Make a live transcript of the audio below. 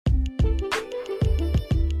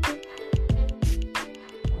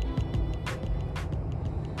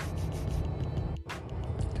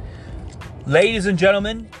Ladies and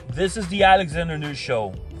gentlemen, this is the Alexander News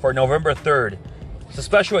Show for November 3rd. It's a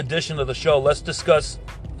special edition of the show. Let's discuss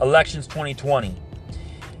elections 2020.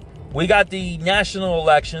 We got the national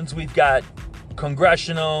elections. We've got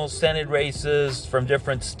congressional, Senate races from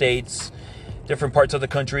different states, different parts of the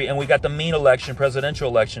country. And we got the main election, presidential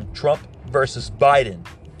election, Trump versus Biden.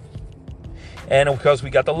 And of course, we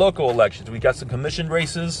got the local elections. We got some commission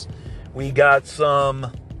races. We got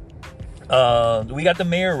the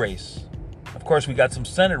mayor race. Of course, we got some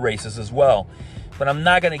Senate races as well. But I'm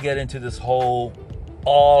not going to get into this all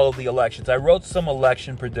of the elections. I wrote some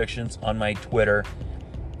election predictions on my Twitter,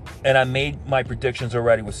 and I made my predictions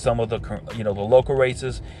already with some of the local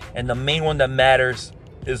races. And the main one that matters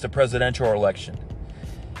is the presidential election.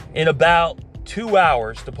 In about 2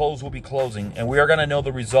 hours, the polls will be closing, and we are going to know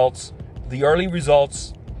the results, the early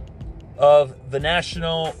results of the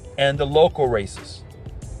national and the local races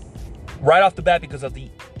right off the bat, because of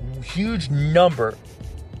the huge number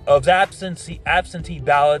of absentee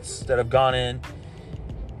ballots that have gone in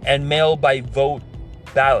and mail by vote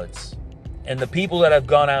ballots, and the people that have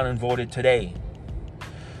gone out and voted today.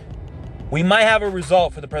 We might have a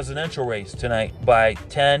result for the presidential race tonight by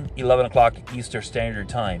 11 o'clock Eastern Standard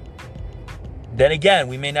Time. Then again,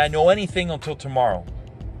 we may not know anything until tomorrow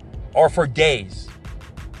or for days.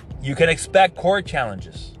 You can expect court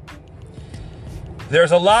challenges.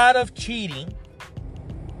 There's a lot of cheating,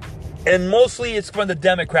 and mostly it's from the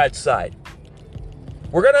Democrat side.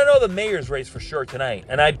 We're going to know the mayor's race for sure tonight,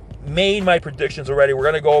 and I made my predictions already. We're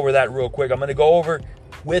going to go over that real quick. I'm going to go over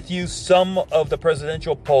with you some of the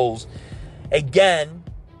presidential polls. Again,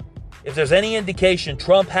 if there's any indication,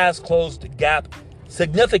 Trump has closed the gap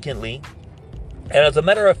significantly, and as a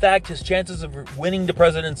matter of fact, his chances of winning the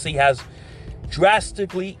presidency has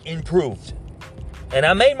drastically improved. And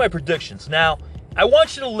I made my predictions. Now, I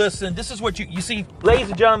want you to listen. This is what you see, ladies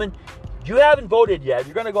and gentlemen. You haven't voted yet.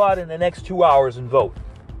 You're going to go out in the next 2 hours and vote.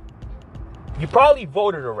 You probably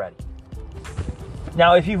voted already.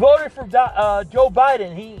 Now, if you voted for Joe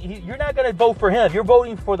Biden, you're not going to vote for him. You're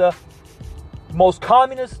voting for the most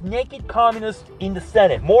communist, naked communist in the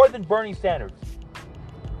Senate, more than Bernie Sanders.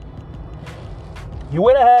 You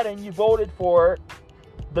went ahead and you voted for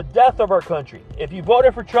the death of our country. If you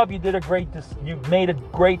voted for Trump, you made a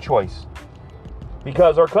great choice,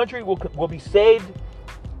 because our country will be saved.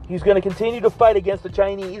 He's going to continue to fight against the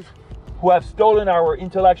Chinese who have stolen our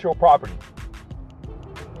intellectual property.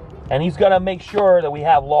 And he's going to make sure that we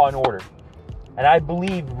have law and order. And I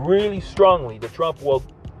believe really strongly that Trump will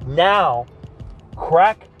now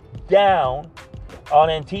crack down on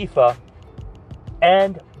Antifa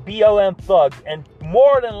and BLM thugs, and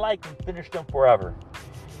more than likely finish them forever.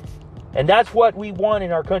 And that's what we want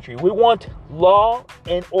in our country. We want law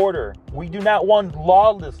and order. We do not want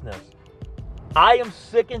lawlessness. I am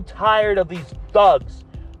sick and tired of these thugs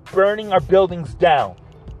burning our buildings down.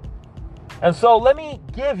 And so let me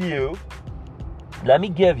give you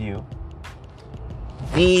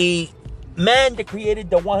the man that created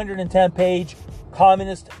the 110-page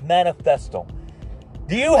Communist Manifesto.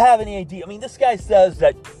 Do you have any idea? I mean, this guy says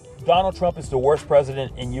that Donald Trump is the worst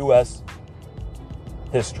president in U.S.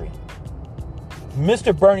 history.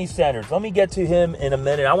 Mr. Bernie Sanders. Let me get to him in a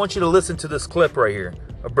minute. I want you to listen to this clip right here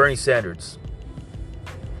of Bernie Sanders.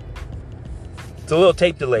 It's a little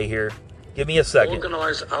tape delay here. Give me a second.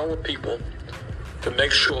 Organize our people to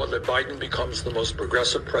make sure that Biden becomes the most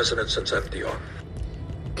progressive president since FDR.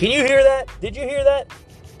 Can you hear that? Did you hear that?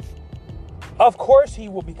 Of course he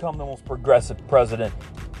will become the most progressive president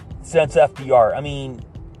since FDR. I mean,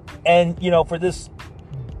 and for this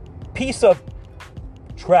piece of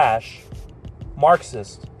trash,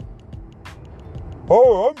 Marxist.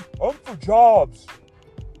 Oh, I'm for jobs.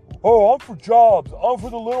 Oh, I'm for jobs. I'm for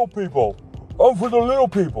the little people. I'm for the little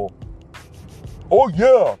people. Oh,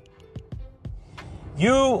 yeah.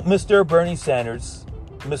 You, Mr. Bernie Sanders,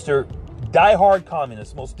 Mr. diehard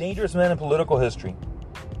communist, most dangerous man in political history.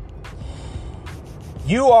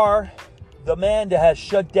 You are the man that has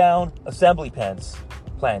shut down assembly plants.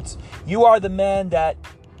 You are the man that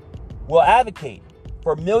will advocate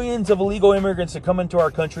for millions of illegal immigrants to come into our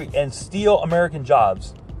country and steal American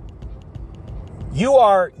jobs. You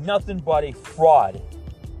are nothing but a fraud,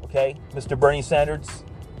 okay, Mr. Bernie Sanders?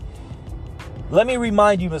 Let me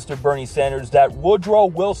remind you, Mr. Bernie Sanders, that Woodrow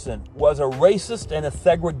Wilson was a racist and a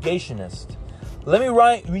segregationist. Let me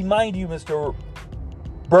remind you, Mr.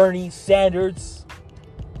 Bernie Sanders,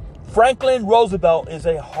 Franklin Roosevelt is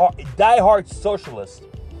a diehard socialist.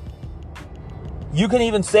 You can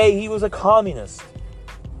even say he was a communist.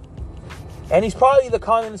 And he's probably the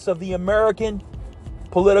communist of the American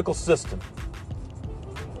political system.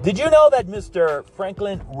 Did you know that Mr.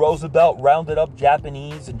 Franklin Roosevelt rounded up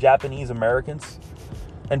Japanese and Japanese Americans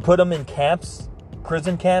and put them in camps,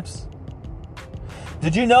 prison camps?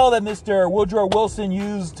 Did you know that Mr. Woodrow Wilson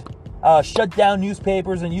used shut down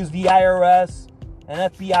newspapers and used the IRS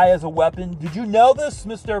and FBI as a weapon? Did you know this,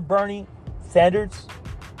 Mr. Bernie Sanders?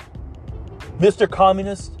 Mr.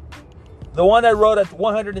 Communist? The one that wrote a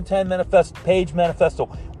 110-page manifesto,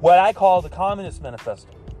 what I call the Communist Manifesto.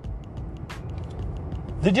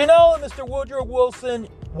 Did you know that Mr. Woodrow Wilson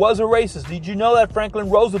was a racist? Did you know that Franklin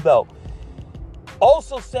Roosevelt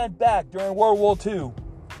also sent back during World War II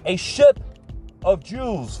a ship of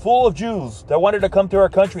Jews, full of Jews that wanted to come to our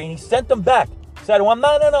country, and he sent them back. He said, well,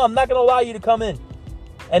 no, I'm not going to allow you to come in.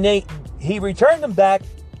 And he returned them back,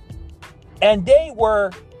 and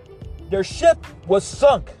their ship was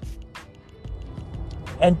sunk.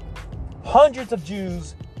 And hundreds of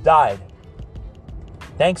Jews died.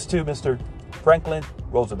 Thanks to Mr. Franklin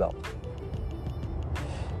Roosevelt.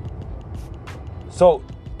 So,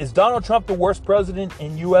 is Donald Trump the worst president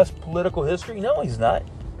in U.S. political history? No, he's not.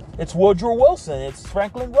 It's Woodrow Wilson. It's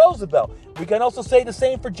Franklin Roosevelt. We can also say the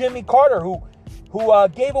same for Jimmy Carter, who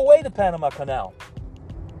gave away the Panama Canal.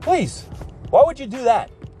 Please, why would you do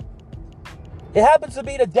that? It happens to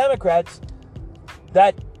be the Democrats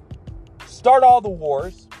that start all the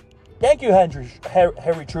wars. Thank you,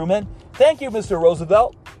 Harry Truman. Thank you, Mr.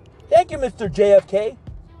 Roosevelt. Thank you, Mr. JFK.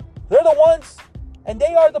 They're the ones, and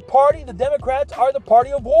they are the party, the Democrats are the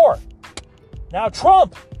party of war. Now,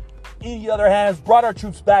 Trump, on the other hand, has brought our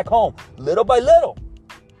troops back home, little by little.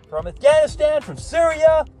 From Afghanistan, from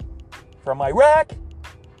Syria, from Iraq.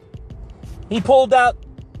 He pulled out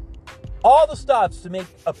all the stops to make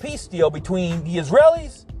a peace deal between the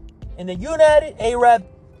Israelis and the United Arab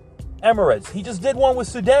Emirates. He just did one with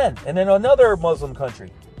Sudan and then another Muslim country.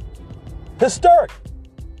 Historic.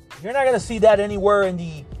 You're not going to see that anywhere in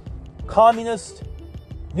the communist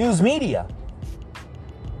news media.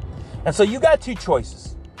 And so you got two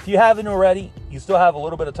choices. If you haven't already, you still have a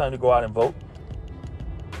little bit of time to go out and vote.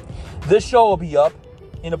 This show will be up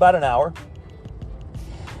in about an hour.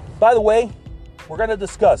 By the way, we're going to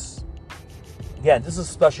discuss, again, this is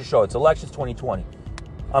a special show. It's Elections 2020.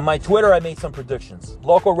 On my Twitter, I made some predictions.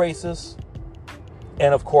 Local races,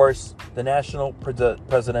 and of course, the national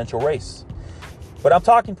presidential race. But I'm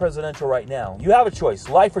talking presidential right now. You have a choice,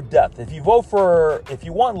 life or death. If you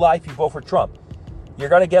want life, you vote for Trump. You're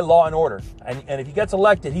going to get law and order. And if he gets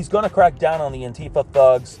elected, he's going to crack down on the Antifa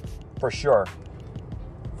thugs for sure.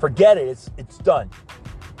 Forget it. It's done.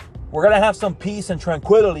 We're going to have some peace and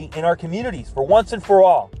tranquility in our communities for once and for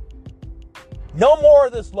all. No more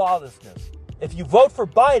of this lawlessness. If you vote for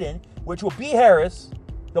Biden, which will be Harris,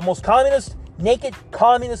 the most communist, naked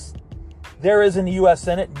communist there is in the U.S.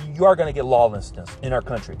 Senate, you are going to get lawlessness in our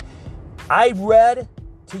country. I read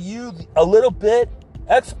to you a little bit,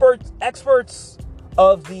 experts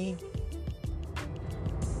of the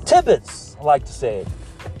tidbits, I like to say it.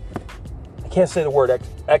 I can't say the word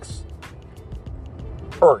experts,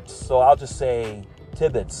 so I'll just say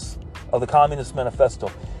tidbits of the Communist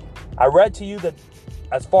Manifesto. I read to you that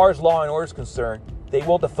as far as law and order is concerned, they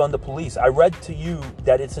will defund the police. I read to you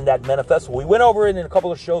that it's in that manifesto. We went over it in a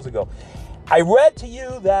couple of shows ago. I read to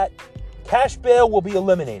you that cash bail will be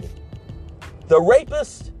eliminated. The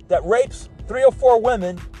rapist that rapes 3 or 4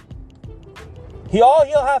 women, all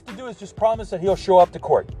he'll have to do is just promise that he'll show up to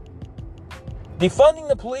court. Defunding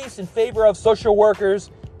the police in favor of social workers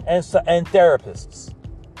and therapists.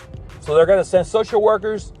 So they're going to send social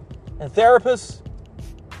workers and therapists.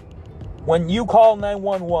 When you call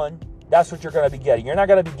 911, that's what you're going to be getting. You're not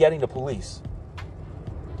going to be getting the police.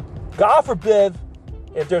 God forbid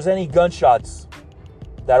if there's any gunshots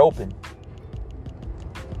that open.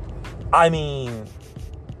 I mean,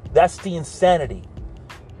 that's the insanity.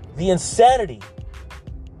 The insanity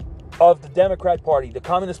of the Democrat Party, the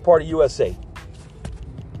Communist Party USA.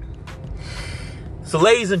 So,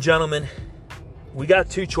 ladies and gentlemen, we got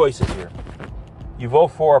two choices here. You vote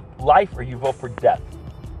for life or you vote for death.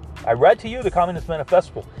 I read to you the Communist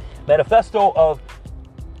Manifesto of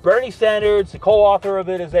Bernie Sanders. The co-author of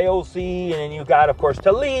it is AOC, and then you got, of course,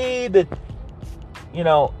 Tlaib,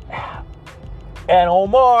 and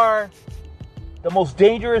Omar, the most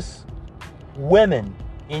dangerous women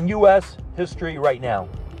in U.S. history right now.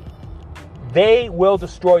 They will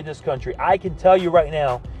destroy this country. I can tell you right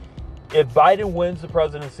now, if Biden wins the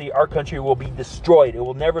presidency, our country will be destroyed. It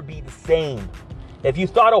will never be the same. If you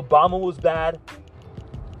thought Obama was bad,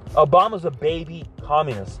 Obama's a baby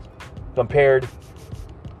communist compared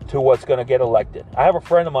to what's going to get elected. I have a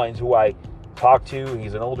friend of mine who I talk to.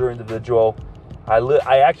 He's an older individual.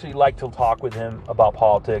 I actually like to talk with him about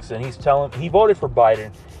politics, and he voted for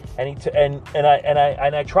Biden,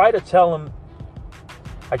 and I try to tell him,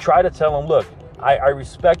 look, I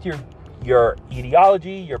respect your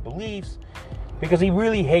ideology, your beliefs, because he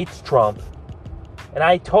really hates Trump, and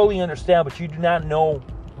I totally understand, but you do not know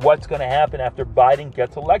what's going to happen after Biden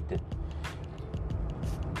gets elected.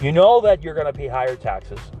 You know that you're going to pay higher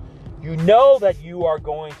taxes. You know that you are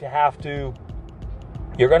going to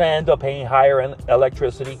you're going to end up paying higher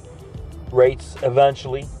electricity rates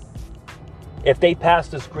eventually. If they pass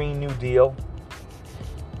this Green New Deal,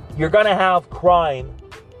 you're going to have crime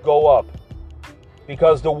go up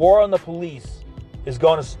because the war on the police is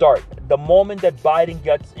going to start the moment that Biden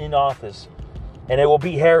gets in office. And it will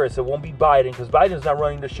be Harris. It won't be Biden, because Biden's not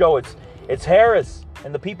running the show. It's Harris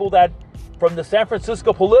and the people that from the San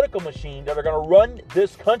Francisco political machine that are going to run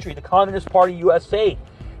this country. The Communist Party USA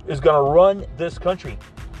is going to run this country.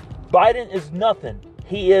 Biden is nothing.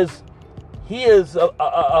 He is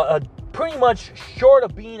a pretty much short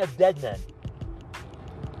of being a dead man.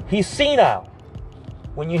 He's senile.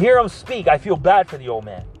 When you hear him speak, I feel bad for the old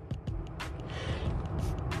man.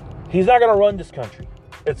 He's not going to run this country.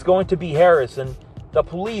 It's going to be Harris, and the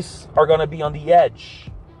police are going to be on the edge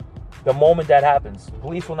the moment that happens. The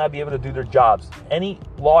police will not be able to do their jobs. Any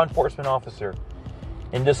law enforcement officer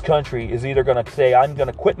in this country is either going to say, I'm going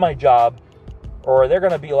to quit my job, or they're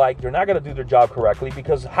going to be like, they're not going to do their job correctly,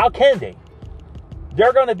 because how can they?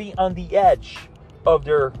 They're going to be on the edge of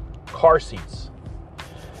their car seats.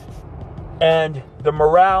 And the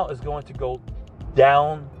morale is going to go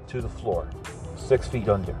down to the floor, 6 feet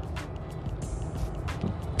under.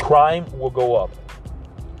 Crime will go up.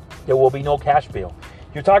 There will be no cash bail.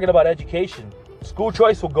 You're talking about education. School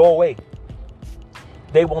choice will go away.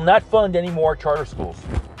 They will not fund any more charter schools.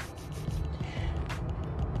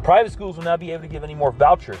 Private schools will not be able to give any more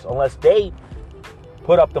vouchers unless they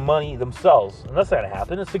put up the money themselves. And that's not going to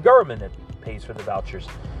happen. It's the government that pays for the vouchers.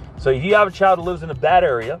 So if you have a child who lives in a bad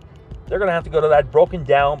area, they're going to have to go to that broken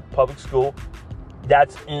down public school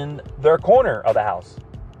that's in their corner of the house.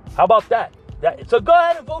 How about that? So go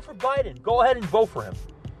ahead and vote for Biden. Go ahead and vote for him.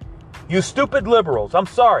 You stupid liberals, I'm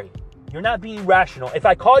sorry. You're not being rational. If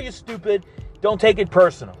I call you stupid, don't take it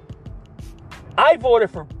personal. I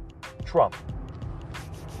voted for Trump.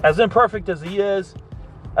 As imperfect as he is,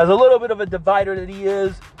 as a little bit of a divider that he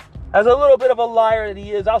is, as a little bit of a liar that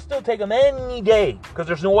he is, I'll still take him any day because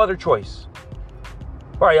there's no other choice.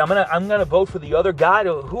 All right, I'm gonna vote for the other guy.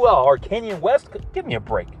 Who else? Or Kanye West? Give me a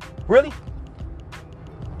break. Really?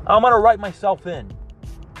 I'm going to write myself in.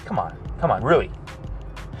 Come on, really.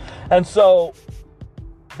 And so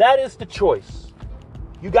that is the choice.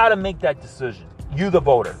 You got to make that decision. You, the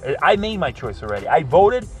voter. I made my choice already. I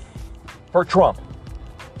voted for Trump.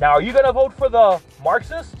 Now, are you going to vote for the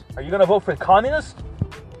Marxist? Are you going to vote for the communist?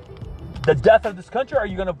 The death of this country? Or are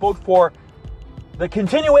you going to vote for the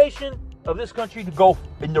continuation of this country to go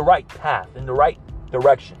in the right path, in the right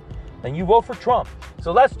direction? Then you vote for Trump.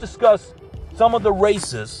 So let's discuss some of the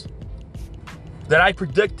races that I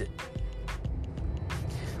predicted.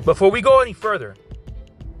 Before we go any further,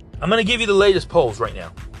 I'm going to give you the latest polls right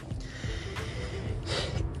now.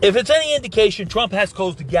 If it's any indication, Trump has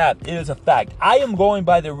closed the gap. It is a fact. I am going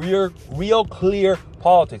by the Real Clear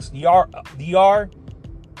Politics, the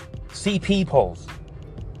RCP polls.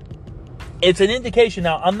 It's an indication.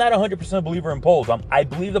 Now, I'm not 100% believer in polls. I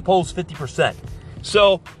believe the polls 50%.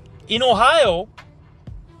 So, in Ohio,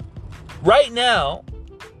 right now,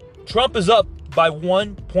 Trump is up by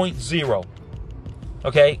 1.0.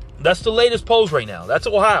 Okay? That's the latest polls right now. That's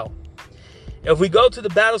Ohio. If we go to the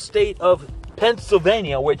battle state of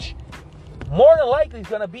Pennsylvania, which more than likely is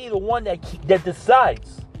going to be the one that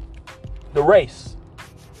decides the race.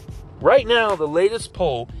 Right now, the latest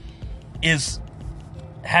poll has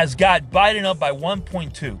got Biden up by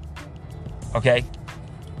 1.2. Okay?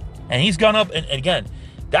 And he's gone up, and again,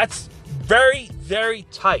 that's very, very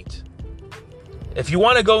tight. If you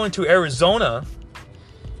want to go into Arizona,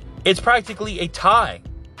 it's practically a tie,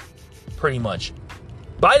 pretty much.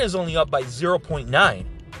 Biden's only up by 0.9.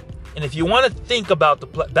 And if you want to think about the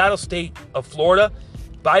battle state of Florida,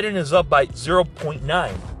 Biden is up by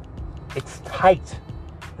 0.9. It's tight.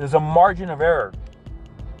 There's a margin of error.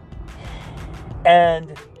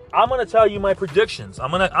 And I'm going to tell you my predictions.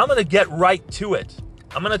 I'm going to get right to it.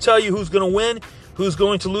 I'm going to tell you who's going to win, who's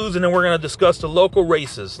going to lose, and then we're going to discuss the local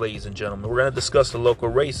races, ladies and gentlemen. We're going to discuss the local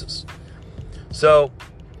races. So,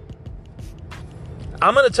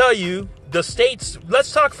 I'm going to tell you the states.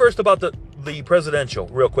 Let's talk first about the presidential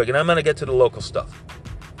real quick, and I'm going to get to the local stuff.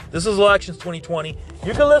 This is Elections 2020.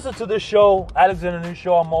 You can listen to this show, Alexander News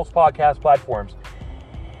Show, on most podcast platforms.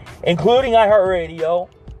 including iHeartRadio,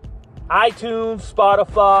 iTunes,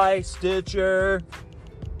 Spotify, Stitcher.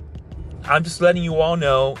 I'm just letting you all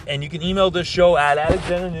know. And you can email this show at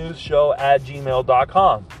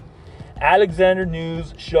alexandernewsshow@gmail.com.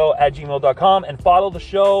 alexandernewsshow@gmail.com. And follow the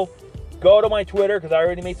show. Go to my Twitter, because I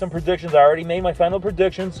already made some predictions. I already made my final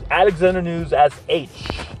predictions. Alexander News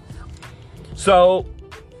SH. So,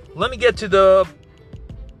 let me get to the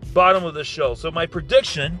bottom of the show. So, my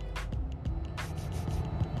prediction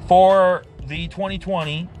for the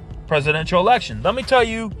 2020 presidential election. Let me tell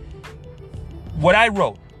you what I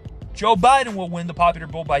wrote. Joe Biden will win the popular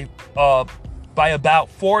vote by about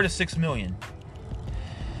 4 to 6 million.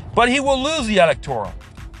 But he will lose the electoral.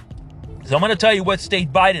 So I'm going to tell you what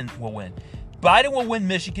state Biden will win. Biden will win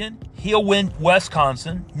Michigan. He'll win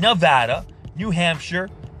Wisconsin, Nevada, New Hampshire,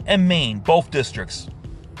 and Maine, both districts.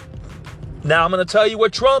 Now I'm going to tell you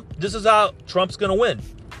what this is how Trump's going to win.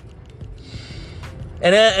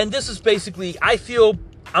 And this is basically, I'm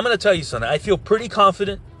going to tell you something. I feel pretty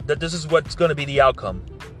confident that this is what's going to be the outcome.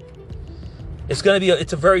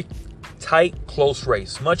 It's a very tight, close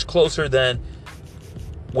race. Much closer than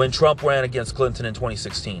when Trump ran against Clinton in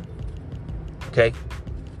 2016. Okay?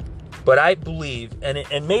 But I believe,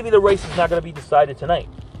 and maybe the race is not going to be decided tonight.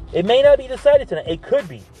 It may not be decided tonight. It could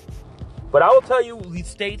be. But I will tell you the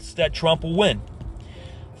states that Trump will win.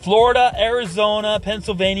 Florida, Arizona,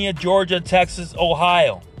 Pennsylvania, Georgia, Texas,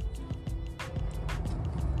 Ohio.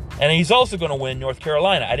 And he's also going to win North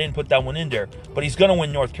Carolina. I didn't put that one in there. But he's going to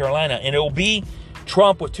win North Carolina. And it will be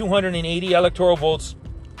Trump with 280 electoral votes.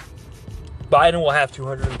 Biden will have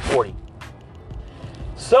 240.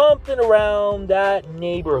 Something around that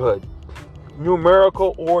neighborhood.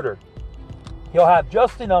 Numerical order. He'll have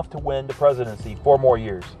just enough to win the presidency 4 more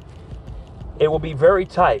years. It will be very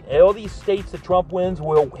tight. All these states that Trump wins,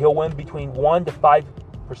 he'll win between 1 to 5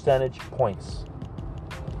 percentage points.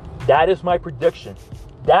 That is my prediction.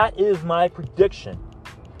 That is my prediction.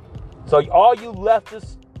 So all you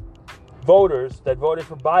leftist voters that voted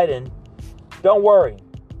for Biden, don't worry.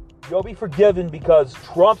 You'll be forgiven because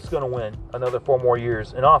Trump's going to win another 4 more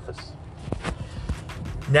years in office.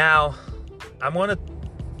 Now, I'm going to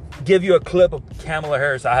give you a clip of Kamala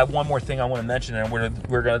Harris. I have one more thing I want to mention, and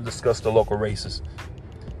we're going to discuss the local races.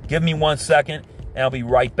 Give me 1 second, and I'll be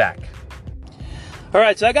right back. All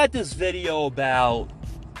right, so I got this video about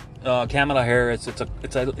Kamala Harris.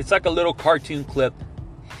 It's like a little cartoon clip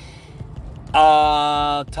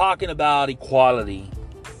talking about equality,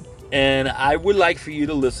 and I would like for you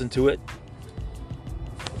to listen to it.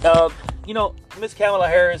 Miss Kamala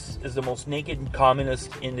Harris is the most naked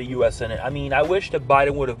communist in the U.S. Senate. I mean, I wish that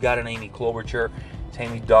Biden would have gotten Amy Klobuchar,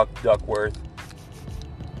 Tammy Duckworth,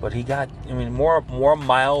 but he got, more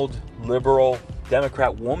mild, liberal,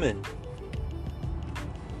 Democrat woman.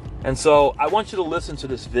 And so I want you to listen to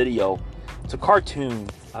this video. It's a cartoon.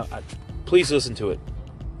 Please listen to it.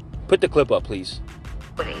 Put the clip up, please.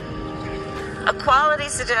 Equality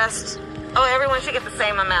suggests, everyone should get the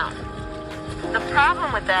same amount. The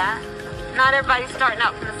problem with that, not everybody's starting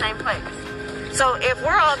out from the same place. So if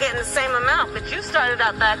we're all getting the same amount, but you started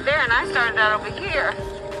out back there and I started out over here,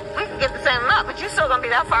 we can get the same amount, but you're still going to be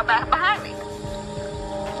that far back behind me.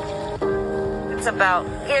 It's about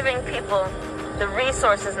giving people the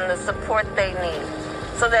resources and the support they need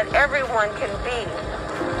so that everyone can be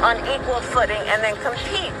on equal footing and then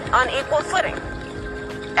compete on equal footing.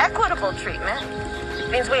 Equitable treatment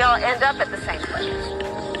means we all end up at the same place.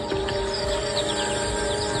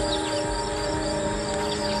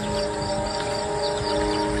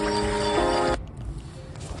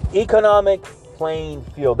 Economic playing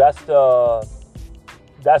field. That's the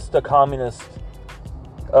communist.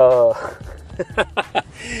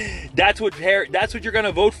 That's what you're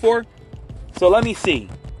gonna vote for. So let me see.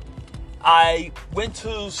 I went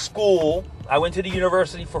to school. I went to the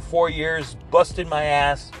university for 4 years, busted my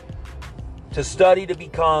ass to study to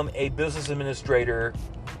become a business administrator.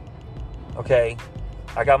 Okay,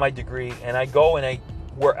 I got my degree, and I go and I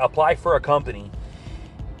apply for a company.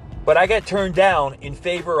 But I get turned down in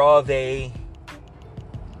favor of a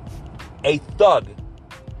thug,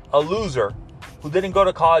 a loser, who didn't go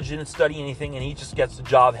to college, didn't study anything, and he just gets the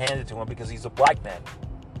job handed to him because he's a black man.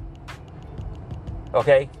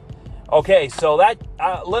 Okay, so that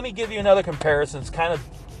let me give you another comparison.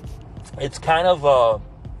 It's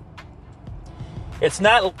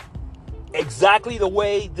not exactly the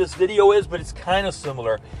way this video is, but it's kind of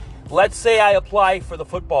similar. Let's say I apply for the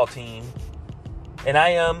football team, and I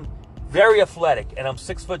am very athletic, and I'm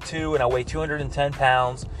 6'2", and I weigh 210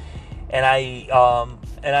 pounds, and I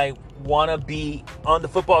want to be on the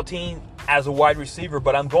football team as a wide receiver,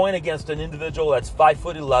 but I'm going against an individual that's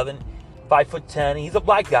 5'11", 5'10". He's a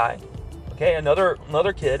black guy. Okay, another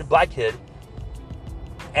kid, black kid.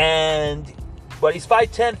 But he's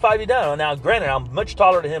 5'10", 5'9". Now, granted, I'm much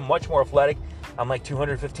taller than him, much more athletic. I'm like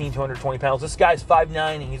 215, 220 pounds. This guy's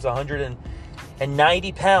 5'9", and he's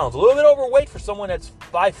 190 pounds. A little bit overweight for someone that's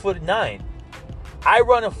 5'9". I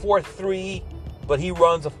run a 4.3, but he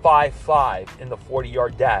runs a 5.5 in the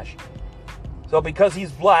 40-yard dash. So because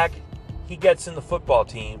he's black, he gets in the football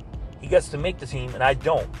team. He gets to make the team, and I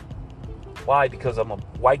don't. Why? Because I'm a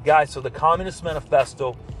white guy. So the Communist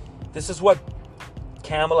Manifesto, this is what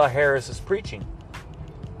Kamala Harris is preaching.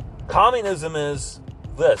 Communism is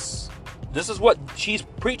this. This is what she's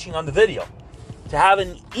preaching on the video. To have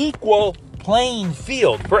an equal playing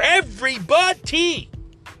field for everybody.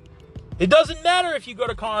 It doesn't matter if you go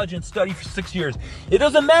to college and study for 6 years. It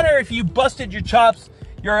doesn't matter if you busted your chops,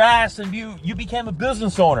 your ass, and you became a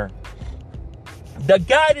business owner. The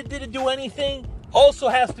guy that didn't do anything also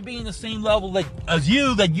has to be in the same level as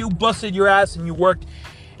you, that you busted your ass and you worked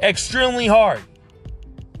extremely hard.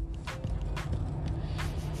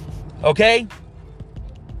 Okay?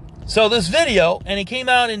 So this video, and it came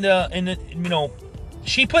out in the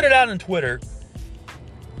she put it out on Twitter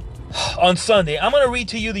on Sunday. I'm going to read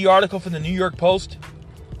to you the article from the New York Post.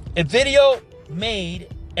 A video made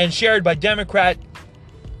and shared by Democrat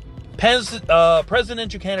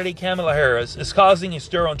presidential candidate Kamala Harris is causing a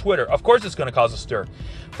stir on Twitter. Of course it's going to cause a stir.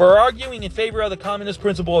 For arguing in favor of the communist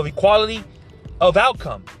principle of equality of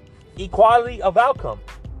outcome. Equality of outcome.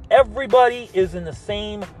 Everybody is in the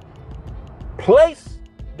same place,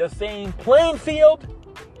 the same playing field.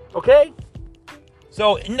 Okay?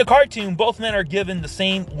 So in the cartoon, both men are given the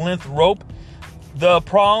same length rope. The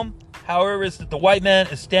problem, however, is that the white man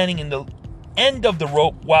is standing in the end of the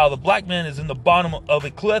rope while the black man is in the bottom of a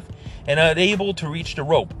cliff and unable to reach the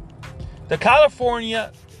rope. The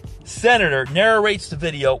California senator narrates the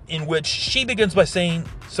video, in which she begins by saying,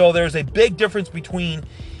 so there's a big difference between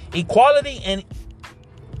equality and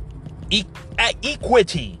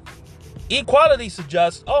equity. Equality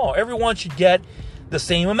suggests, everyone should get the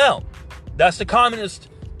same amount. That's the communist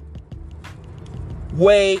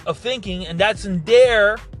way of thinking, and that's in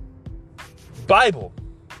their Bible.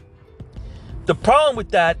 The problem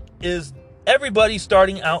with that is everybody's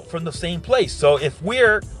starting out from the same place. So if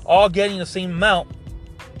we're all getting the same amount,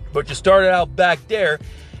 but you started out back there,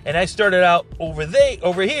 and I started out over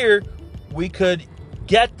here, we could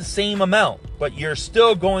get the same amount, but you're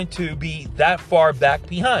still going to be that far back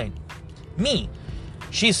behind me.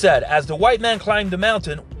 She said, as the white man climbed the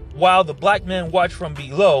mountain while the black man watched from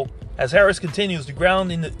below. As Harris continues, the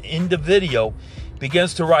ground in the video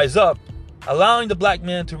begins to rise up, allowing the black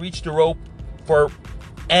man to reach the rope for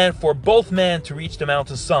both men to reach the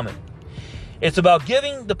mountain summit. It's about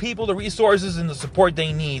giving the people the resources and the support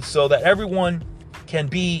they need so that everyone can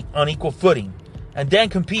be on equal footing and then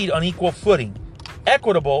compete on equal footing.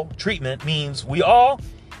 Equitable treatment means we all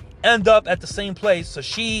end up at the same place, so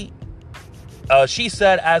she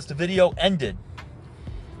said as the video ended.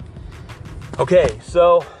 Okay,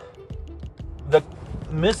 so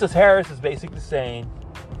Mrs. Harris is basically saying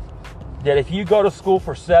that if you go to school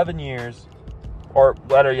for 7 years, or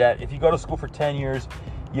better yet, if you go to school for 10 years,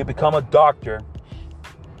 you become a doctor,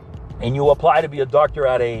 and you apply to be a doctor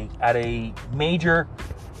at a major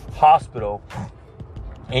hospital,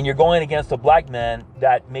 and you're going against a black man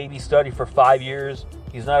that maybe studied for 5 years.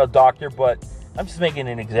 He's not a doctor, but I'm just making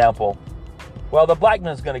an example. Well, the black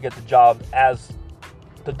man's going to get the job as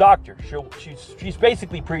the doctor. She's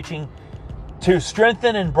basically preaching to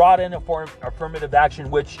strengthen and broaden affirmative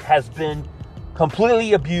action, which has been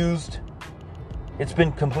completely abused. It's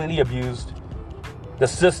been completely abused. The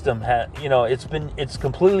system it's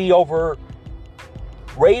completely overrated,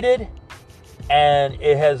 and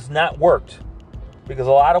it has not worked because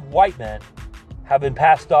a lot of white men have been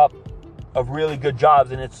passed up of really good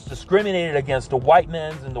jobs, and it's discriminated against the white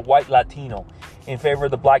men and the white Latino in favor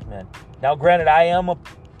of the black men. Now, granted, I'm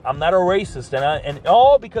not a racist,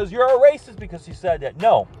 because you're a racist because you said that.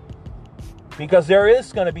 No, because there is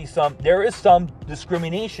some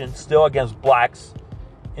discrimination still against blacks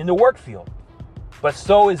in the work field, but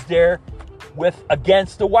so is there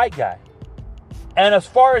against the white guy. And as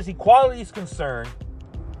far as equality is concerned,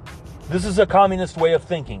 this is a communist way of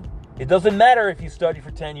thinking. It doesn't matter if you study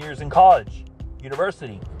for 10 years in college,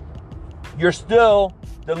 university. You're still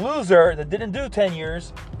the loser that didn't do 10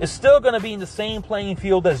 years is still going to be in the same playing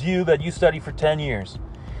field as you that you study for 10 years.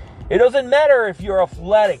 It doesn't matter if you're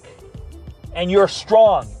athletic and you're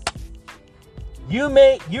strong.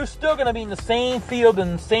 You're still going to be in the same field,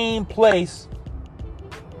 in the same place,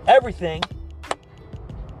 everything,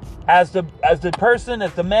 as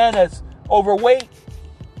the man that's overweight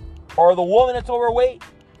or the woman that's overweight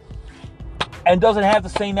and doesn't have the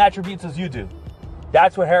same attributes as you do.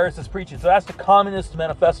 That's what Harris is preaching. So that's the Communist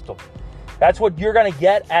Manifesto. That's what you're going to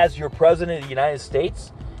get as your president of the United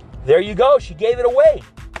States. There you go. She gave it away.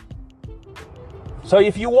 So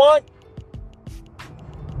if you want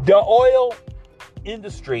the oil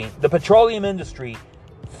industry, the petroleum industry,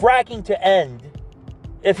 fracking to end,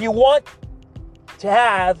 if you want to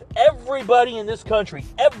have everybody in this country,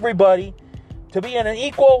 everybody, to be in an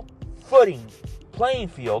equal footing, playing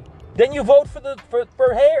field, then you vote for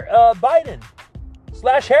Biden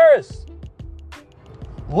 / Harris.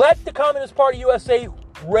 Let the Communist Party USA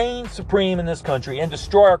reign supreme in this country and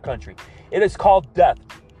destroy our country. It is called death.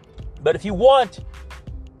 But if you want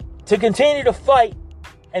to continue to fight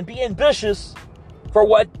and be ambitious for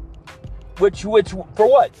what? For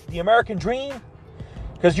what? The American dream?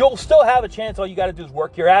 Because you'll still have a chance. All you got to do is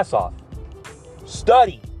work your ass off.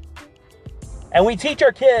 Study. And we teach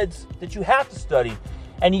our kids that you have to study.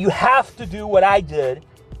 And you have to do what I did.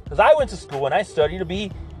 Because I went to school and I studied to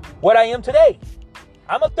be what I am today.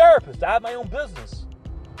 I'm a therapist. I have my own business.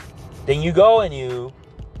 Then you go and you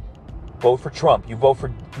vote for Trump. You vote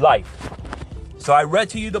for life. So I read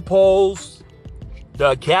to you the polls.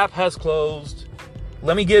 The cap has closed.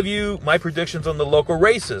 Let me give you my predictions on the local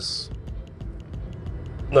races.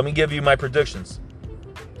 Let me give you my predictions.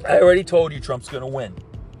 I already told you Trump's going to win.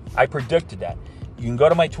 I predicted that. You can go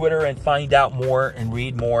to my Twitter and find out more and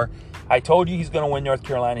read more. I told you he's going to win North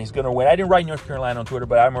Carolina. He's going to win. I didn't write North Carolina on Twitter,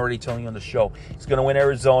 but I'm already telling you on the show. He's going to win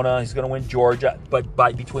Arizona. He's going to win Georgia, but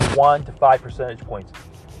by between 1 to 5 percentage points.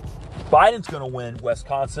 Biden's going to win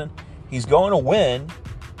Wisconsin. He's going to win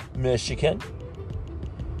Michigan.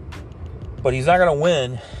 But he's not going to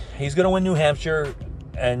win. He's going to win New Hampshire.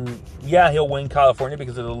 And yeah, he'll win California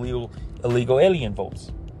because of the illegal alien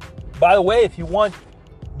votes. By the way, if you want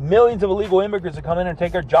millions of illegal immigrants to come in and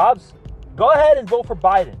take our jobs, go ahead and vote for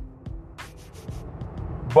Biden.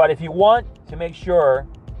 But if you want to make sure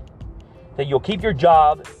that you'll keep your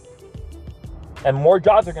job and more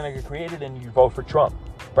jobs are going to get created, and you vote for Trump,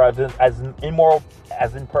 as immoral,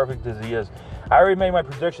 as imperfect as he is. I already made my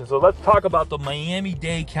prediction. So let's talk about the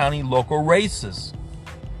Miami-Dade County local races.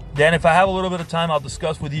 Then if I have a little bit of time, I'll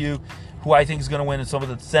discuss with you who I think is going to win in some of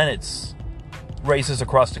the Senate's races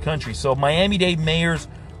across the country. So Miami-Dade mayor's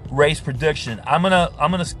race prediction. I'm not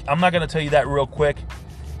going to tell you that real quick.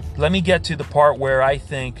 Let me get to the part where I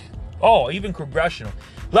think, even congressional.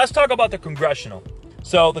 Let's talk about the congressional.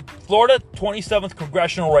 So the Florida 27th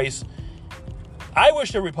congressional race, I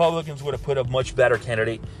wish the Republicans would have put a much better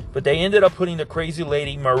candidate, but they ended up putting the crazy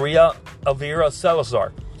lady Maria Elvira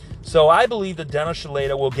Salazar. So I believe that Dennis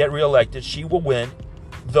Shalata will get reelected. She will win,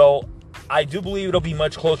 though I do believe it'll be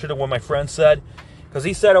much closer to what my friend said, because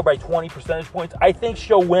he said it by 20 percentage points. I think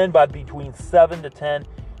she'll win by between 7 to 10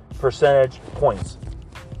 percentage points.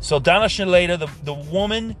 So Donna Shalata, the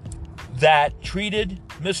woman that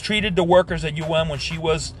mistreated the workers at UM when she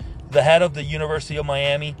was the head of the University of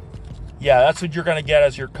Miami, yeah, that's what you're going to get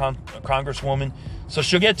as your congresswoman. So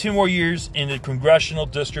she'll get 2 more years in the Congressional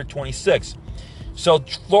District 26. So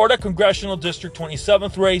Florida Congressional District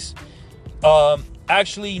 27th race,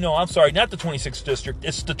 actually, no, I'm sorry, not the 26th district.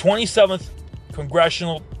 It's the 27th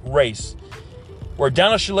congressional race where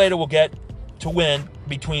Donna Shalata will get to win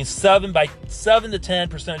between 7 to 10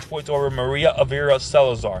 percentage points over Maria Elvira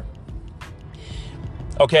Salazar.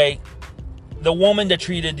 Okay, the woman that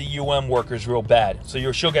treated the UM workers real bad.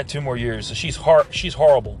 So she'll get 2 more years. So she's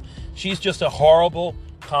horrible. She's just a horrible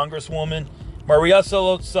congresswoman. Maria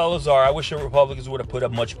Salazar, I wish the Republicans would have put a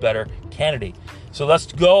much better candidate. So let's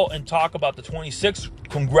go and talk about the 26th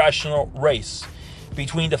congressional race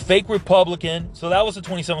between the fake Republican. So that was the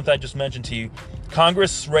 27th I just mentioned to you.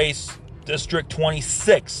 Congress race, District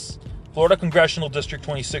 26. Florida Congressional District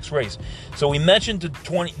 26 race. So we mentioned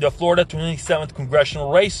the Florida 27th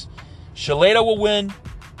congressional race. Shalata will win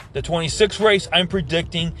the 26th race. I'm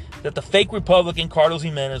predicting that the fake Republican Carlos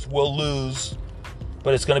Jimenez will lose,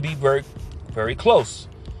 but it's going to be very, very close.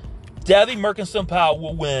 Debbie Merkinson-Powell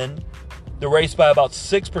will win the race by about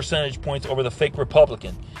 6 percentage points over the fake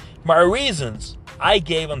Republican. My reasons I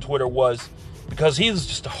gave on Twitter was because he was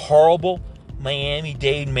just a horrible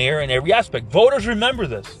Miami-Dade mayor in every aspect. Voters remember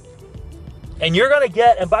this. And you're going to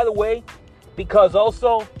get, and by the way, because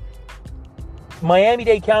also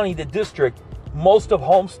Miami-Dade County, the district, most of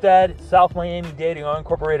Homestead, South Miami-Dade, and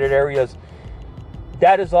unincorporated areas,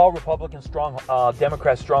 that is all Republican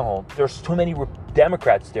Democrat stronghold. There's too many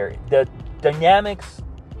Democrats there. The dynamics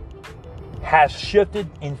has shifted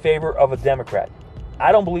in favor of a Democrat.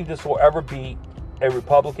 I don't believe this will ever be a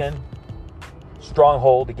Republican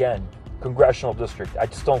stronghold again, congressional district. I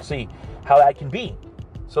just don't see how that can be.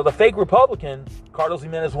 So the fake Republican, Carlos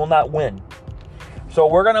Jimenez, will not win. So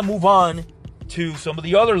we're going to move on to some of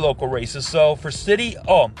the other local races. So for city,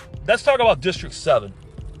 let's talk about District 7.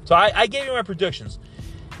 So I gave you my predictions.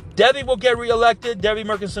 Debbie will get reelected. Debbie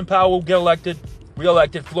Murkison Powell will get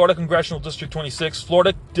reelected. Florida Congressional District 26.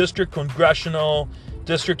 Florida District Congressional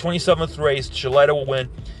District 27th race. Shaletta will win.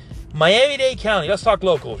 Miami-Dade County. Let's talk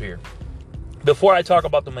local here. Before I talk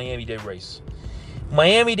about the Miami-Dade race.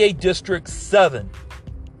 Miami-Dade District 7.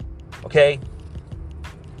 Okay.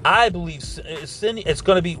 I believe it's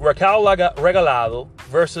going to be Raquel Regalado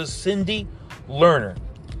versus Cindy Lerner.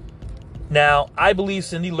 Now, I believe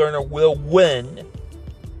Cindy Lerner will win,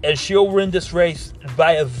 and she'll win this race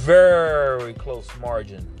by a very close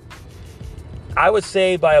margin. I would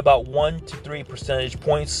say by about 1 to 3 percentage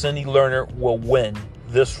points, Cindy Lerner will win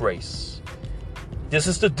this race. This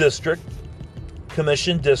is the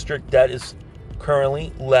commission district that is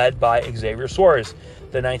currently led by Xavier Suarez,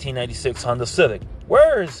 the 1996 Honda Civic.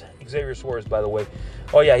 Where is Xavier Suarez, by the way?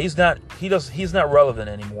 Oh yeah, he's not relevant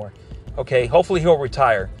anymore. Okay, hopefully he'll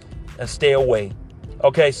retire and stay away.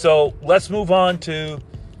 Okay, so let's move on to,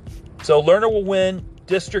 so Lerner will win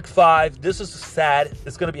District 5. This is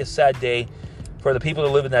it's going to be a sad day for the people that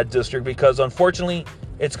live in that district, because unfortunately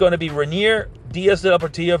it's going to be Rainier Diaz de la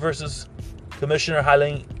Portilla versus Commissioner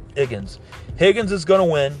Haileen Higgins. Higgins is going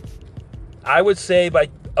to win. I would say by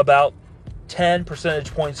about 10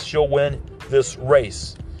 percentage points she'll win this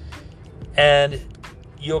race. And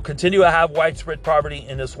you'll continue to have widespread poverty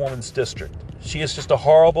in this woman's district. She is just a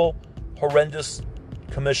horrendous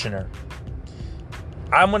commissioner.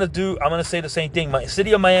 I'm gonna say the same thing. My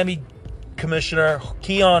City of Miami Commissioner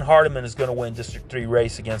Keon Hardeman is gonna win District 3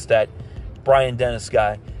 race against that Brian Dennis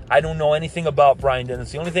guy. I don't know anything about Brian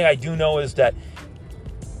Dennis. The only thing I do know is that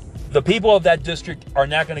the people of that district are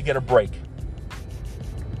not gonna get a break.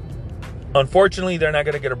 Unfortunately, they're not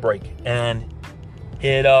going to get a break, and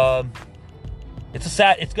it's going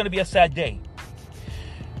to be a sad day.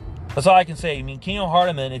 That's all I can say. I mean, Keon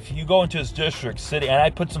Hardeman, if you go into his district, city, and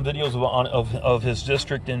I put some videos of his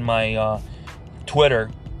district in my Twitter,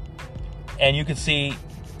 and you can see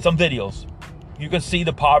some videos. You can see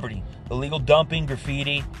the poverty, illegal dumping,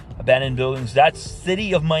 graffiti, abandoned buildings. That's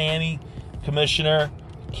City of Miami Commissioner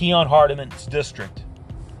Keon Hardeman's district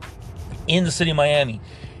in the city of Miami.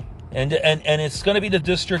 And it's going to be the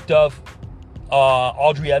district of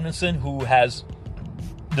Audrey Edmondson, who has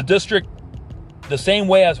the district the same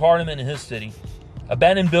way as Hardeman in his city.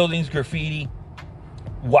 Abandoned buildings, graffiti,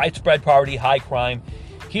 widespread poverty, high crime.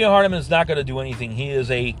 Keon Hardeman is not going to do anything. He is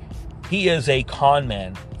a con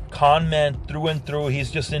man through and through. He's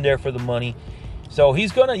just in there for the money. So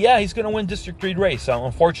he's gonna win District 3 race.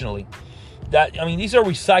 Unfortunately, these are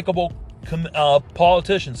recyclable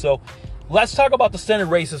politicians. So let's talk about the Senate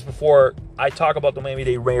races before I talk about the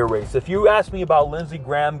Miami-Dade mayor race. If you ask me about Lindsey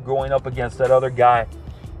Graham going up against that other guy,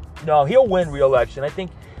 no, he'll win re-election. I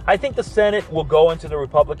think the Senate will go into the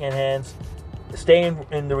Republican hands, stay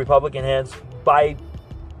in the Republican hands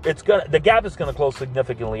the gap is gonna close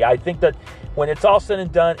significantly. I think that when it's all said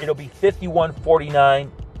and done, it'll be 51-49,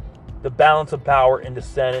 the balance of power in the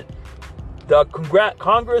Senate. The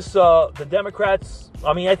Congress, the Democrats,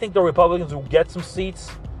 I think the Republicans will get some seats.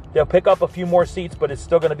 They'll pick up a few more seats, but it's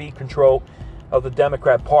still going to be control of the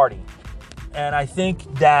Democrat Party. And I think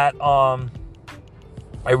that, I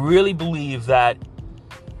really believe that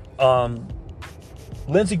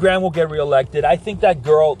Lindsey Graham will get reelected. I think that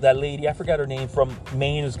lady, I forgot her name, from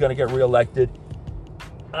Maine is going to get reelected.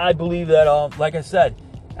 I believe that, like I said,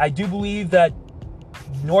 I do believe that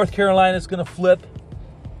North Carolina is going to flip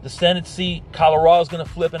the Senate seat. Colorado is going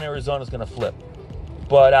to flip, and Arizona is going to flip.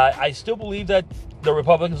 But I still believe that the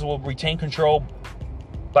Republicans will retain control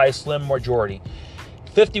by a slim majority.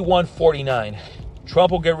 51-49.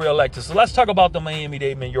 Trump will get reelected. So let's talk about the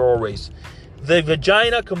Miami-Dade mayoral race. The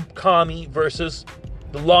Vagina Commie versus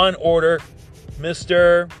the Law and Order,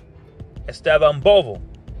 Mr. Esteban Bovo.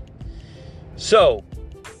 So,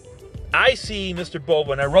 I see Mr.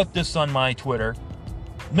 Bovo, and I wrote this on my Twitter.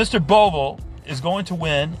 Mr. Bovo is going to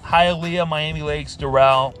win Hialeah, Miami Lakes,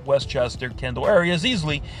 Doral, Westchester, Kendall areas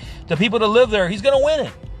easily. The people that live there, he's going to win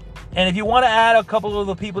it. And if you want to add a couple of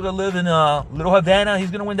the people that live in Little Havana,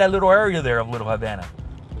 he's going to win that little area there of Little Havana.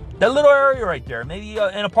 That little area right there, maybe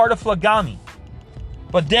in a part of Flagami.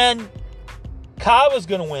 But then Cava's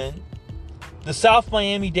going to win the South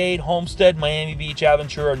Miami-Dade, Homestead, Miami Beach,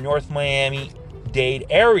 Aventura, North Miami-Dade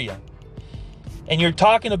area. And you're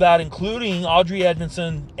talking about including Audrey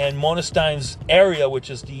Edmondson and Mona Stein's area, which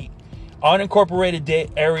is the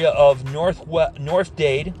unincorporated area of North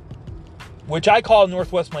Dade, which I call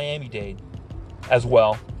Northwest Miami-Dade as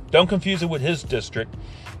well. Don't confuse it with his district.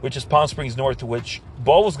 which is Palm Springs North, to which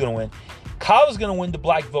Boval's going to win, Kava's going to win the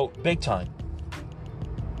black vote big time.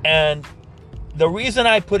 And the reason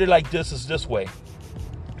I put it like this is this way.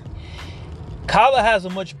 Kava has a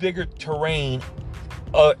much bigger terrain,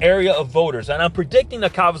 area of voters, and I'm predicting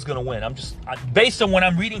that Kava's going to win. Based on what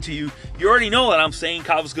I'm reading to you, you already know that I'm saying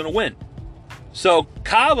Kava's going to win. So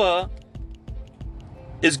Kava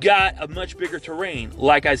has got a much bigger terrain.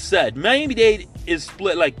 Like I said, Miami-Dade is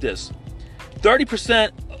split like this.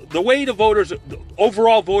 30%, the way the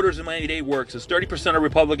overall voters in Miami-Dade works is 30% are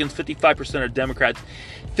Republicans, 55% are Democrats,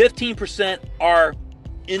 15% are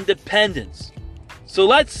independents. So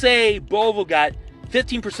let's say Boval got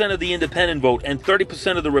 15% of the independent vote and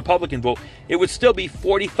 30% of the Republican vote. It would still be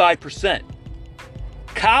 45%.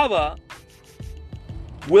 Kava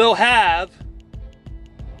will have,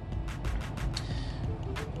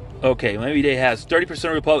 Miami-Dade has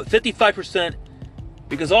 30% Republican, 55%,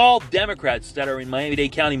 because all Democrats that are in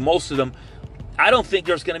Miami-Dade County, most of them, I don't think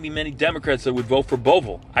there's going to be many Democrats that would vote for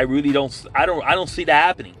Boval. I really don't. I don't see that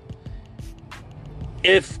happening.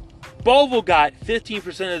 If Boval got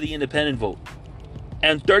 15% of the independent vote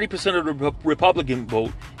and 30% of the Republican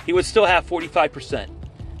vote, he would still have 45%.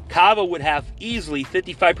 Kava would have easily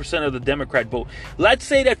 55% of the Democrat vote. Let's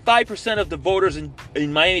say that 5% of the voters in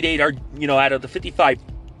Miami-Dade are, out of the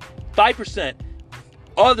 5%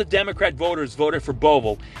 of the Democrat voters voted for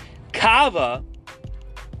Boval. Kava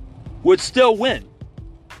would still win.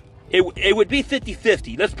 It would be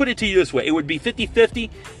 50-50. Let's put it to you this way. It would be 50-50,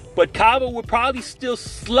 but Kava would probably still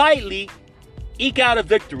slightly eke out a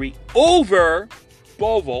victory over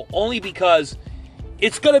Boval, only because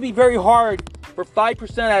it's going to be very hard for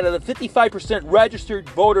 5% out of the 55% registered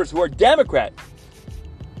voters who are Democrat.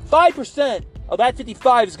 5% of that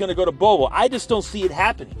 55 is going to go to Boval. I just don't see it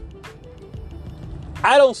happening.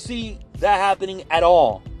 I don't see that happening at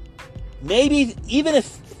all. Maybe even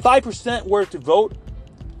if 5% were to vote,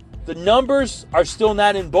 the numbers are still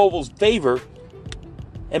not in Boval's favor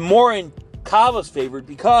and more in Kava's favor,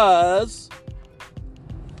 because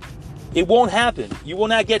it won't happen. You will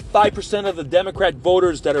not get 5% of the Democrat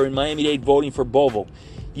voters that are in Miami-Dade voting for Boval.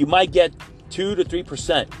 You might get 2 to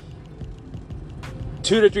 3%.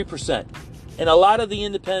 2 to 3%. And a lot of the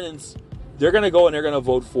independents, they're going to go and they're going to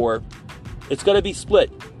vote for. It's going to be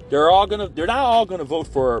split. They're not all going to vote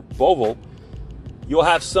for Boval. You'll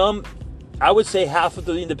have some, I would say half of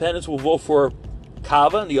the independents will vote for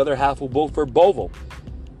Kava and the other half will vote for Boval.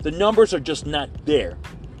 The numbers are just not there.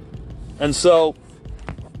 And so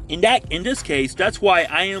in this case, that's why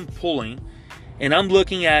I am pulling, and I'm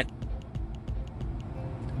looking at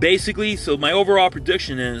basically, so my overall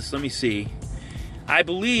prediction is, let me see. I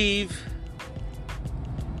believe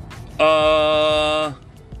I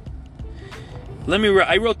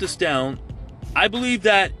wrote this down. I believe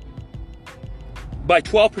that by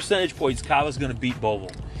 12 percentage points, Kava's going to beat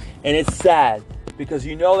Boval. And it's sad, because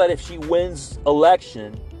you know that if she wins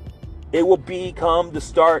election, it will become the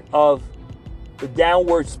start of the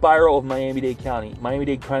downward spiral of Miami-Dade County.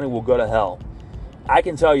 Miami-Dade County will go to hell. I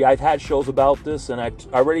can tell you, I've had shows about this, and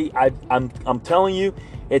I'm telling you,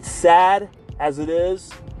 it's sad as it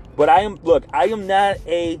is, but I am not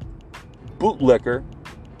a bootlicker.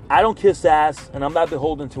 I don't kiss ass, and I'm not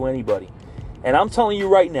beholden to anybody. And I'm telling you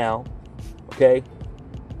right now, okay,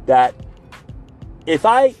 that if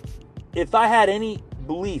I had any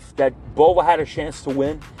belief that Boval had a chance to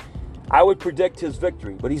win, I would predict his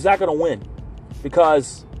victory. But he's not going to win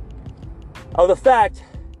because of the fact,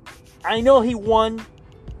 I know he won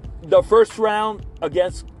the first round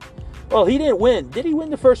against, well, he didn't win. Did he win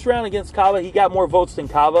the first round against Kava? He got more votes than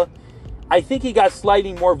Kava. I think he got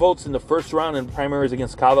slightly more votes in the first round in primaries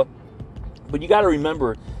against Kava. But you got to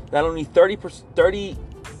remember that only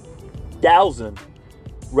 30,000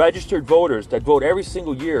 registered voters that vote every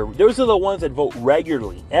single year, those are the ones that vote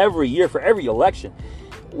regularly, every year for every election,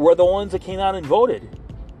 were the ones that came out and voted.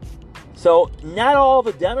 So not all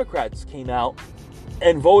the Democrats came out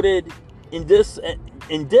and voted in this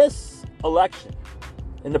election,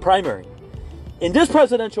 in the primary. In this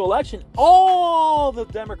presidential election, all the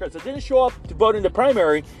Democrats that didn't show up to vote in the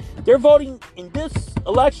primary, they're voting in this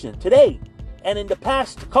election today. And in the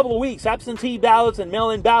past couple of weeks, absentee ballots and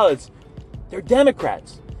mail-in ballots, they're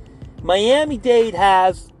Democrats. Miami-Dade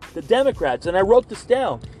has the Democrats, and I wrote this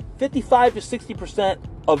down, 55 to 60%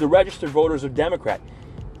 of the registered voters are Democrat.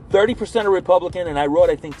 30% are Republican, and I wrote,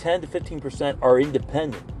 I think 10 to 15% are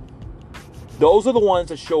independent. Those are the ones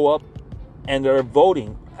that show up and are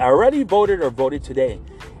voting, already voted or voted today.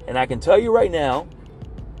 And I can tell you right now,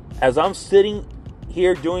 as I'm sitting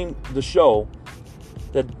here doing the show,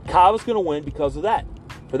 that Kava's going to win because of that.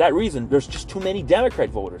 For that reason, there's just too many Democrat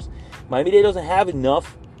voters. Miami-Dade doesn't have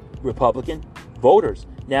enough Republican voters.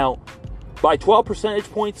 Now, by 12 percentage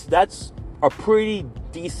points, that's a pretty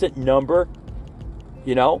decent number,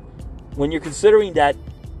 you know, when you're considering that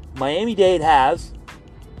Miami-Dade has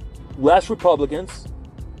less Republicans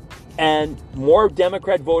and more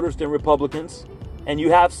Democrat voters than Republicans, and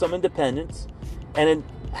you have some independents, and then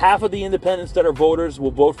half of the independents that are voters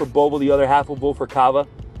will vote for Boebel, the other half will vote for Cava.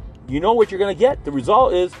 You know what you're going to get. The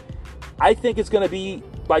result is, I think it's going to be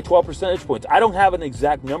by 12 percentage points. I don't have an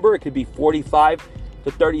exact number. It could be 45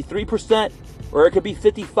 to 33%, or it could be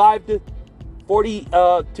 55 to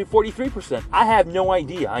 43%. I have no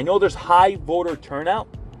idea. I know there's high voter turnout,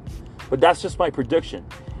 but that's just my prediction.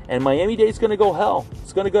 And Miami-Dade's going to go hell.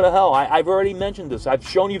 It's going to go to hell. I've already mentioned this. I've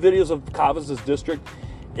shown you videos of Cava's district.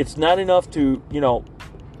 It's not enough to, you know,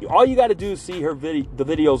 all you got to do is see the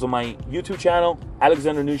videos on my YouTube channel,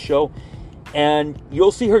 Alexander News Show, and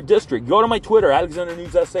you'll see her district. Go to my Twitter, Alexander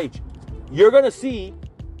News SH. You're going to see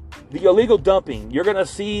the illegal dumping. You're going to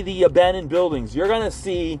see the abandoned buildings. You're going to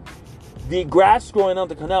see the grass growing on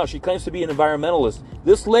the canal. She claims to be an environmentalist.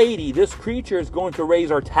 This lady, this creature is going to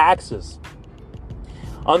raise our taxes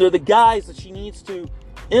under the guise that she needs to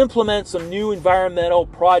implement some new environmental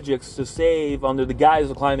projects to save under the guise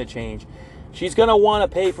of climate change. She's going to want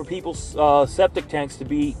to pay for people's septic tanks to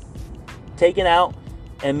be taken out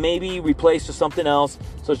and maybe replaced with something else.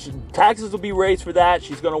 So taxes will be raised for that.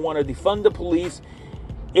 She's going to want to defund the police.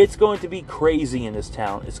 It's going to be crazy in this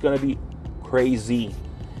town. It's going to be crazy.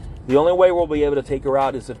 The only way we'll be able to take her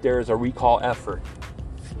out is if there is a recall effort.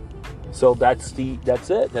 So that's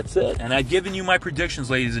it. And I've given you my predictions,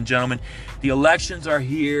 ladies and gentlemen. The elections are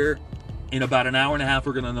here. In about an hour and a half,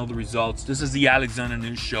 we're going to know the results. This is the Alexander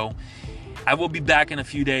News Show. I will be back in a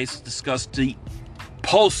few days to discuss the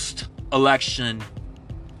post-election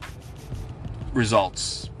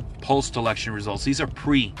results. Post-election results. These are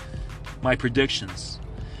my predictions.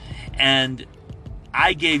 And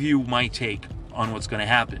I gave you my take on what's going to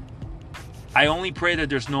happen. I only pray that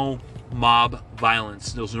there's no mob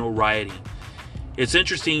violence. There's no rioting. It's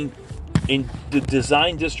interesting. In the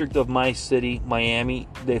design district of my city, Miami,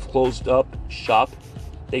 they've closed up shop.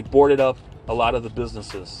 They boarded up a lot of the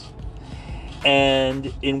businesses.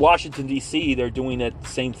 And in Washington, D.C., they're doing the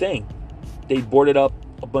same thing. They boarded up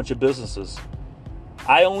a bunch of businesses.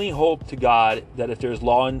 I only hope to God that if there's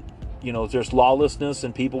there's lawlessness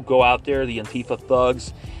and people go out there, the Antifa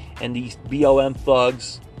thugs and these BLM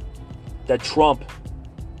thugs, that Trump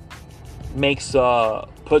makes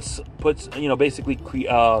puts basically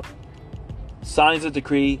signs a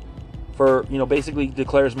decree for basically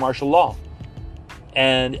declares martial law.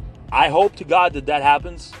 And I hope to God that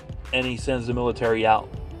happens, and he sends the military out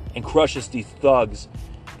and crushes these thugs,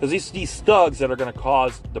 because these thugs that are going to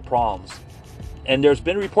cause the problems. And there's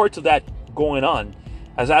been reports of that going on.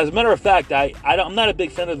 As a matter of fact, I'm not a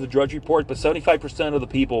big fan of the Drudge Report, but 75% of the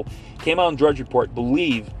people came out in Drudge Report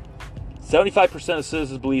 75% of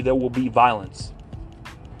citizens believe there will be violence.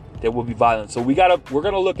 There will be violence. So we're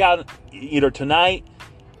gonna look out either tonight,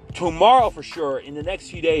 tomorrow for sure, in the next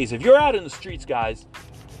few days. If you're out in the streets, guys,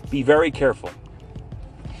 be very careful.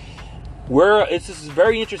 This is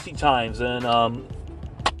very interesting times, and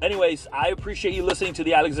anyways, I appreciate you listening to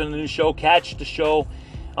the Alexander News Show. Catch the show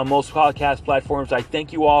on most podcast platforms. I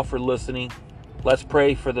thank you all for listening. Let's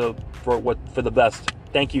pray for the best.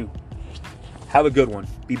 Thank you. Have a good one.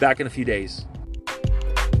 Be back in a few days.